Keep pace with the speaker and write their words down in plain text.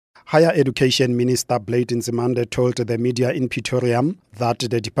Higher Education Minister Blade Nzimande told the media in Pretoria that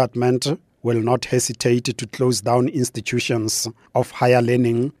the department will not hesitate to close down institutions of higher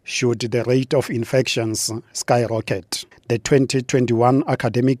learning should the rate of infections skyrocket. The 2021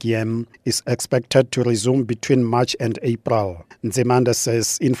 academic year is expected to resume between March and April. Nzimande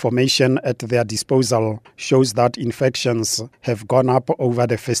says information at their disposal shows that infections have gone up over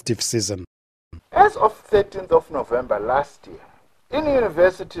the festive season. As of 13th of November last year, in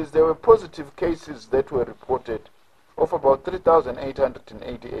universities there were positive cases that were reported of about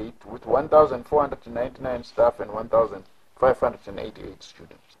 3,888 with 1,499 staff and 1,588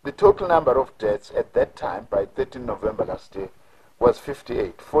 students. The total number of deaths at that time, by 13 November last year, was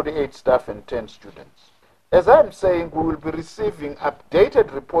 58, 48 staff and 10 students. As I'm saying, we will be receiving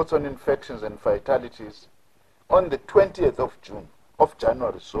updated reports on infections and fatalities on the 20th of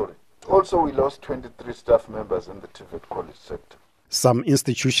January. Also, we lost 23 staff members in the TVET college sector. Some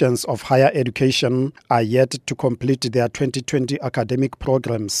institutions of higher education are yet to complete their 2020 academic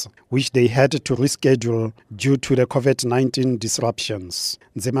programs, which they had to reschedule due to the COVID-19 disruptions.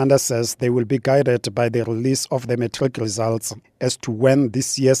 Nzimande says they will be guided by the release of the matric results as to when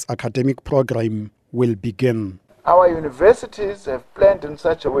this year's academic program will begin. Our universities have planned in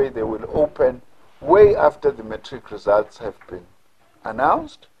such a way they will open way after the matric results have been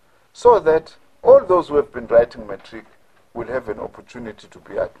announced, so that all those who have been writing matric will have an opportunity to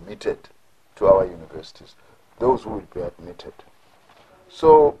be admitted to our universities, those who will be admitted.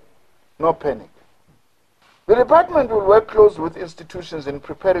 So, no panic. The department will work closely with institutions in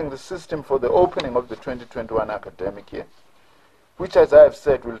preparing the system for the opening of the 2021 academic year, which, as I have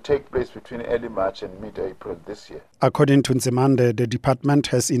said, will take place between early March and mid-April this year. According to Nzimande, the department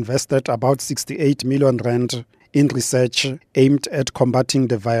has invested about 68 million rand in research aimed at combating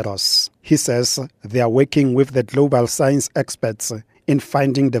the virus. He says they are working with the global science experts in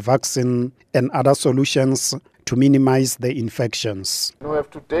finding the vaccine and other solutions to minimize the infections. We have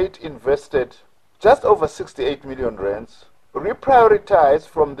to date invested just over 68 million rands, reprioritized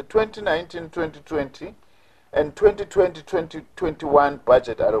from the 2019-2020 and 2020-2021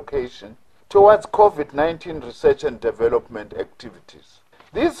 budget allocation towards COVID-19 research and development activities.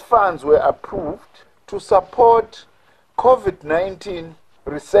 These funds were approved to support COVID-19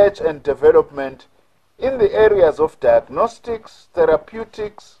 research and development in the areas of diagnostics,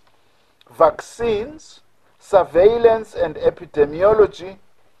 therapeutics, vaccines, surveillance and epidemiology,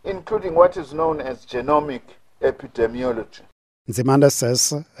 including what is known as genomic epidemiology. Nzimande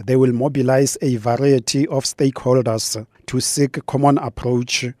says they will mobilize a variety of stakeholders to seek a common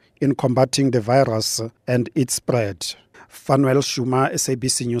approach in combating the virus and its spread. Fanuel Shuma,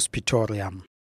 SABC News, Pretoria.